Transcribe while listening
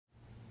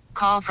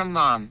call from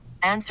mom.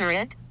 Answer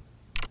it.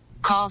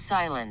 Call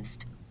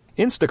silenced.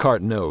 Instacart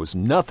knows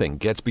nothing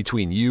gets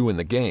between you and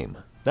the game.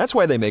 That's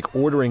why they make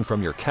ordering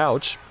from your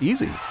couch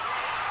easy.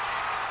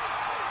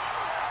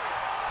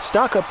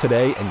 Stock up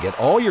today and get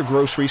all your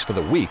groceries for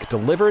the week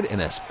delivered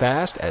in as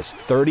fast as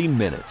 30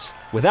 minutes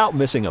without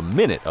missing a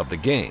minute of the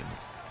game.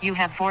 You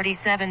have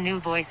 47 new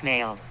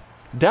voicemails.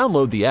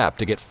 Download the app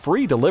to get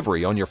free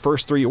delivery on your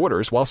first 3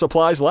 orders while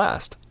supplies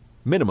last.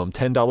 Minimum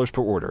 $10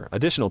 per order.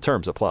 Additional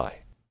terms apply.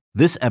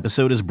 This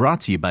episode is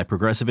brought to you by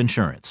Progressive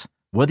Insurance.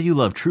 Whether you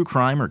love true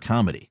crime or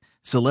comedy,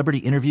 celebrity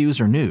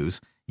interviews or news,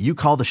 you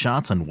call the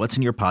shots on what's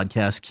in your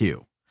podcast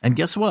queue. And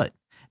guess what?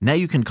 Now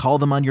you can call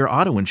them on your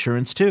auto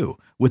insurance too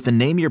with the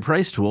Name Your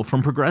Price tool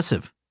from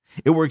Progressive.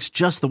 It works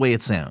just the way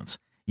it sounds.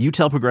 You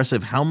tell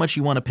Progressive how much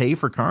you want to pay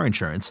for car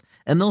insurance,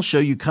 and they'll show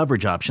you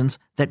coverage options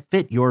that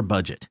fit your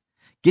budget.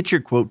 Get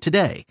your quote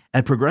today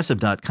at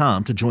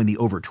Progressive.com to join the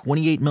over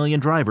 28 million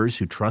drivers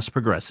who trust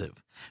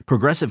Progressive.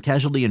 Progressive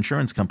Casualty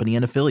Insurance Company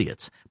and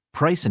Affiliates.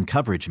 Price and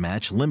coverage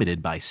match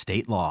limited by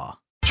state law.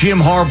 Jim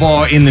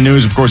Harbaugh in the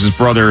news. Of course, his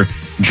brother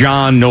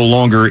John no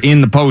longer in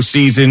the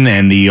postseason,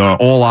 and the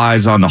all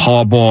eyes on the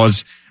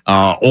Harbaughs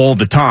all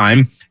the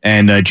time.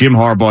 And Jim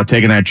Harbaugh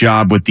taking that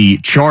job with the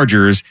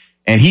Chargers.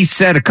 And he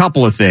said a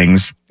couple of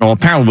things. Well,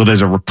 apparently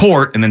there's a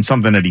report and then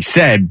something that he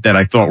said that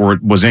I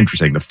thought was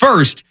interesting. The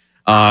first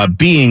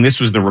being, this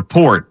was the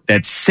report,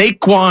 that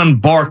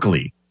SAQUON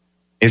Barkley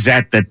is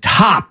at the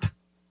top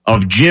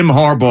of Jim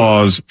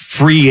Harbaugh's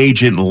free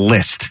agent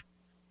list.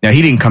 Now,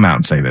 he didn't come out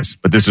and say this,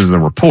 but this is the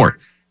report,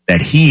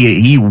 that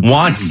he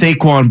wants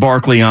SAQUON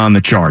Barkley on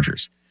the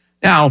Chargers.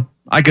 Now,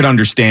 I could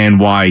understand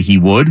why he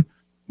would,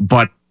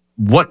 but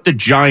what the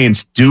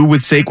Giants do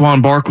with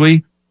SAQUON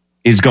Barkley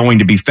is going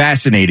to be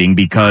fascinating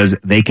because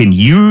they can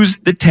use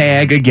the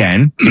tag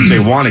again if they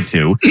wanted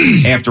to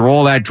after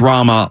all that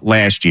drama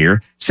last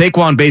year.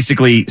 SAQUON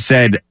basically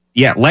said,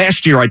 yeah,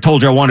 last year I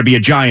told you I want to be a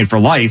Giant for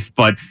life,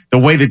 but the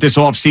way that this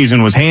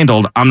offseason was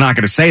handled, I'm not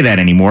going to say that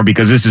anymore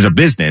because this is a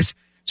business.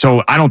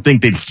 So I don't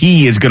think that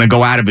he is going to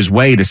go out of his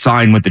way to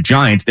sign with the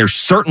Giants. They're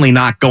certainly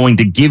not going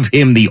to give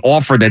him the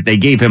offer that they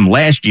gave him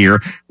last year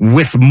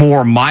with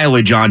more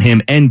mileage on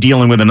him and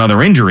dealing with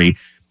another injury.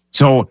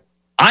 So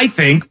I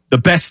think the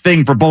best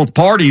thing for both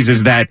parties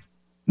is that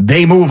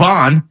they move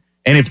on.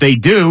 And if they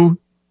do,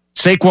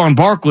 SAQUON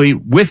Barkley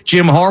with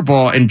Jim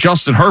Harbaugh and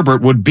Justin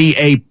Herbert would be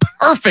a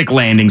perfect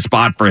landing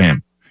spot for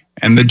him.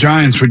 And the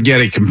Giants would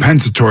get a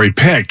compensatory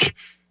pick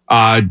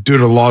due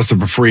to loss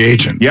of a free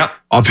agent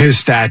of his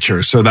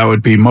stature. So that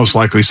would be most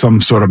likely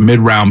some sort of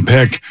mid-round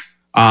pick.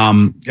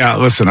 Yeah,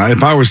 listen,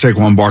 if I were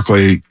SAQUON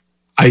Barkley,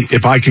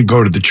 if I could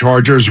go to the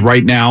Chargers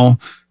right now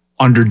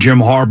under Jim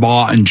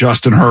Harbaugh and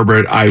Justin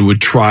Herbert, I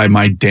would try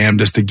my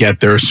damnedest to get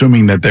there,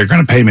 assuming that they're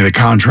going to pay me the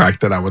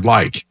contract that I would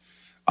like.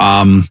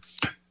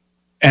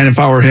 And if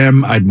I were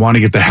him, I'd want to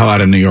get the hell out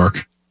of New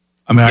York.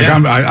 I mean,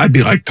 I'd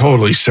be like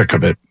totally sick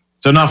of it.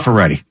 It's enough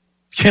already.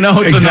 It's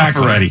enough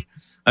already.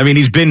 I mean,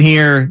 he's been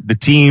here. The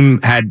team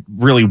had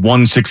really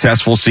one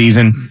successful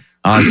season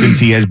since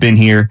he has been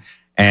here,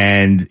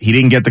 and he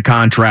didn't get the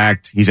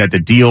contract. He's had to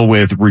deal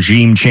with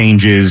regime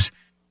changes.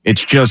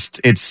 It's just,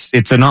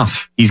 it's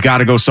enough. He's got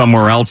to go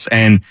somewhere else.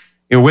 And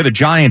where the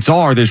Giants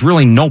are, there's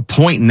really no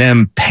point in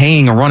them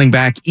paying a running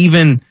back,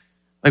 even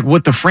like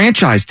what the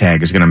franchise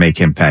tag is going to make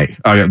him pay.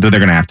 That they're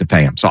going to have to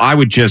pay him. So I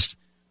would just,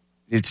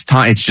 it's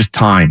time. It's just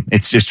time.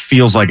 It just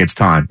feels like it's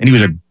time. And he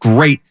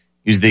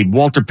was the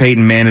Walter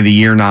Payton Man of the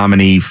Year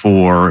nominee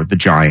for the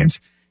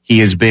Giants. He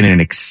has been an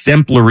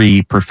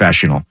exemplary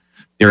professional.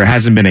 There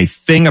hasn't been a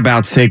thing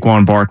about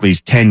SAQUON Barkley's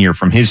tenure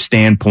from his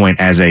standpoint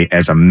as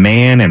a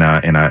man and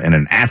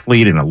an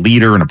athlete and a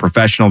leader and a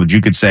professional that you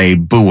could say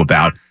boo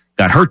about.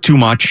 Got hurt too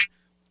much,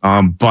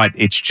 but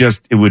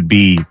it would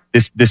be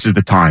this is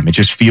the time. It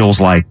just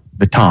feels like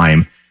the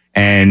time.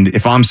 And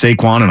if I'm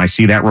SAQUON and I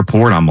see that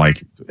report, I'm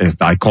like,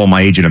 I call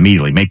my agent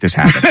immediately. Make this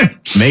happen.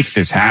 Make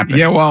this happen.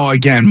 Yeah, well,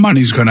 again,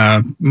 money's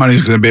gonna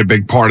be a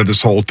big part of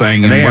this whole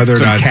thing. And they have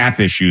some cap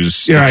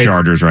issues, the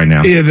Chargers right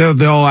now. Yeah,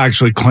 they'll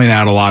actually clean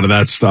out a lot of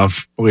that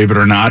stuff, believe it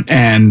or not.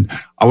 And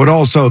I would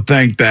also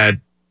think that,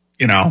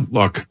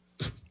 look,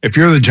 if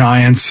you're the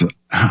Giants,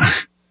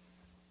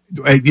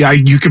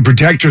 you could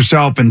protect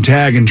yourself and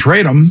tag and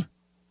trade them.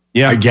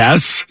 Yeah, I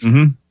guess.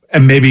 Mm-hmm.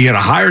 And maybe get a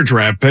higher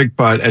draft pick,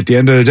 but at the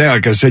end of the day,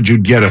 like I said,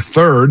 you'd get a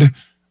third,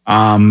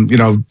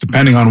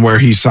 depending on where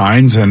he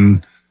signs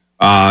and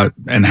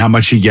how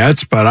much he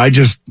gets. But I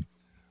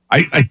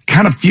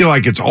kind of feel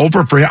like it's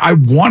over for him. I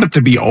want it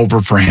to be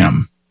over for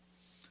him.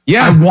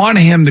 Yeah. I want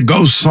him to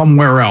go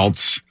somewhere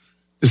else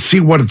to see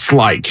what it's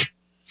like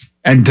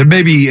and to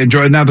maybe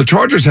enjoy it. Now, the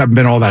Chargers haven't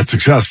been all that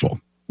successful.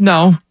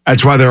 No.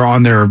 That's why they're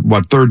on their,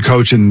 third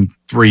coach in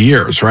 3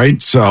 years, right?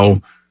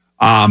 So,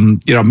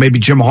 maybe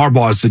Jim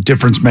Harbaugh is the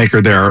difference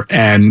maker there,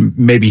 and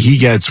maybe he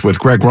gets, with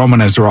Greg Roman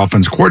as their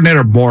offense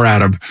coordinator, more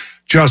out of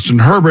Justin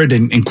Herbert.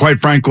 And quite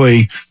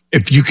frankly,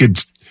 if you could,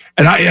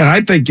 and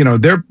I think,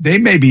 they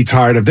may be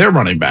tired of their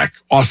running back,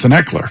 Austin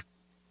Eckler.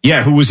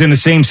 Yeah, who was in the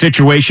same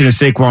situation as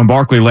SAQUON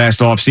Barkley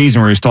last offseason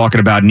where he was talking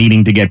about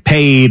needing to get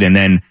paid, and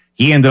then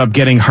he ended up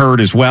getting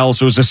hurt as well.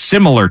 So it was a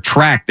similar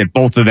track that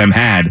both of them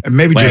had and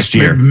maybe last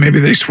year. Maybe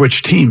they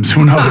switched teams.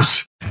 Who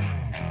knows?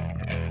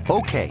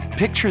 Okay,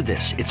 picture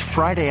this. It's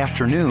Friday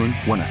afternoon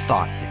when a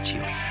thought hits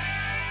you.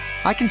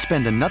 I can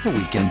spend another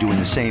weekend doing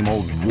the same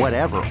old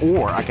whatever,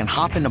 or I can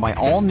hop into my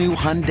all-new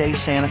Hyundai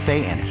Santa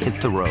Fe and hit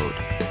the road.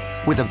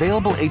 With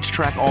available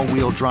H-Track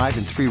all-wheel drive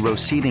and 3-row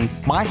seating,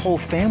 my whole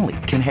family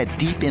can head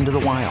deep into the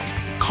wild.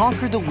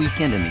 Conquer the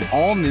weekend in the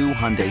all-new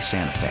Hyundai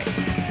Santa Fe.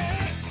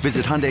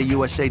 Visit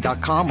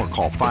HyundaiUSA.com or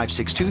call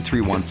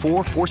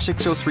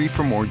 562-314-4603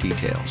 for more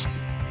details.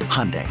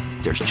 Hyundai,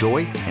 there's joy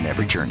in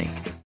every journey.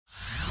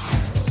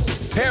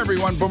 Hey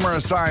everyone, Boomer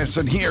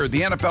Esiason here.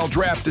 The NFL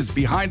Draft is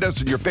behind us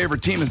and your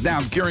favorite team is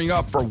now gearing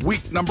up for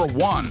week number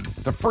 1.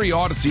 The free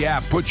Odyssey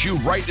app puts you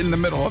right in the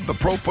middle of the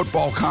pro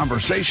football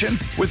conversation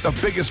with the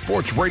biggest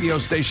sports radio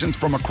stations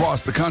from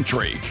across the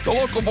country. The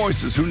local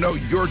voices who know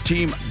your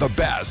team the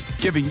best,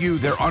 giving you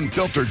their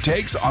unfiltered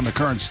takes on the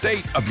current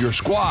state of your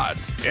squad.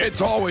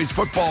 It's always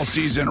football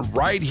season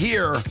right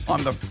here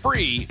on the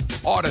free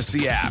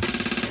Odyssey app.